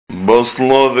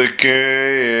بصلذكيني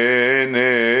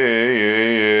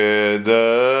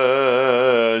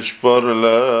داش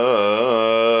برلا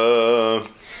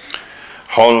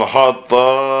حل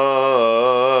حتى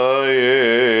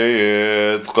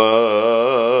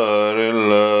يتقار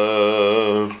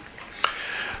الله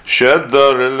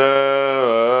شدر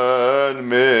لان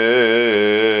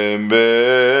من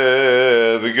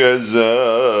بيذ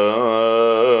قزا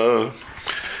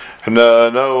احنا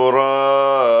نورحمي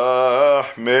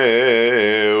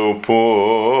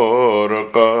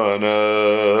وبورقانا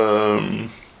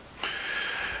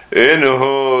إن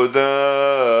هدى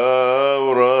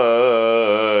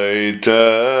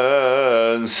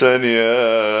وريتان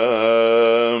سنيام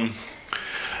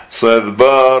صد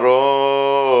بارويا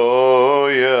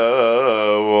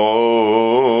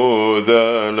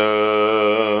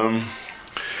وعودلام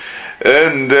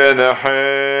عندنا حيروثا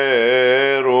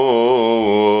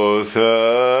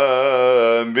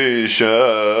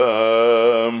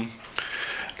بشام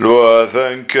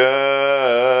الوثن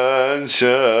كان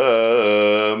شمار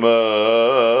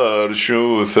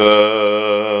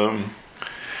شوثام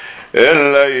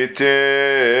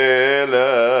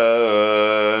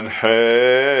الليتلان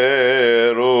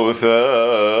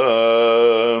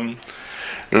حيروثام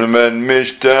المن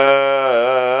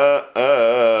مشتاق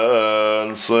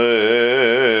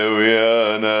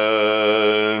صويانا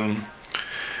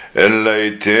اللي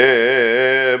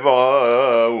تبع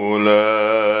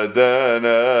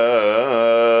أولادنا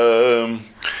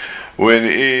وإن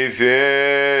إيثب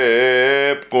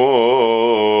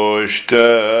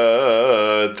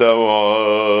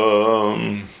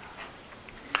قشتاتوام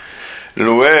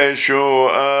الويشو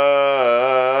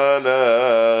على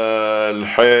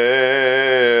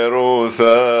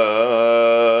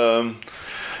الحيروثام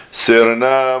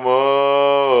سرنا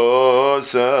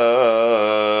موسى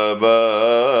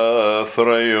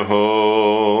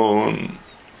بثريهون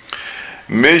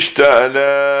مشتاق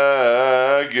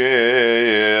لاقير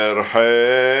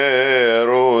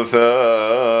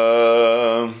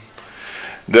حيروثام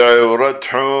دعورة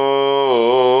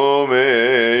حومي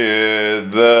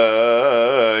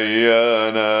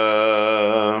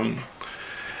الذيانا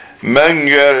من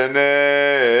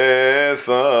قرني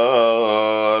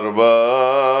ثار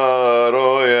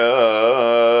بارويا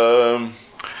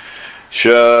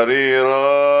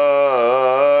شريرا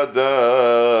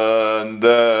دان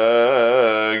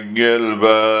دق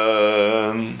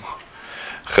البان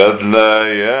خذنا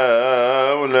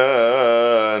يا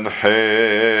ولان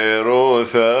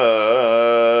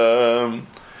حيروثام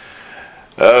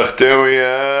اختوي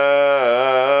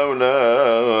يا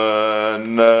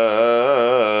ولان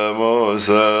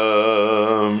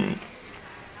ناموسام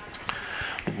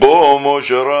قوموا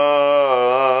شرارا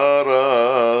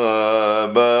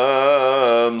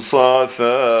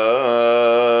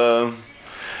بمصاثا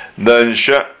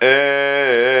دنشأ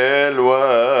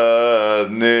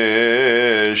الواد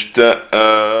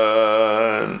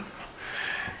نشتأل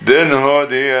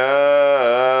دنهد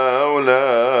يا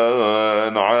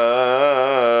ولان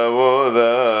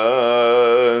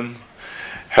عاوذان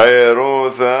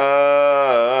حيروثا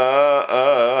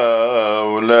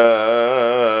أولا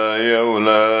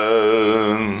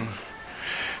يولان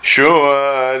شو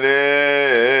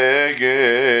عليك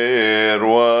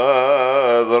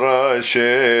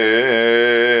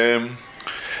وذراشم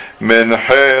من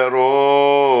حيروثا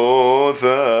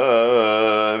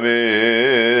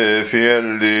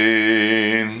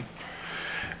مثيلين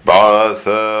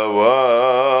بعثا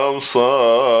ووصاثا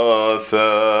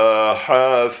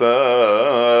حثا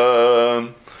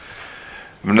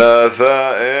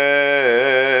بناثا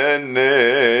إن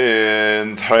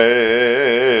حيروثا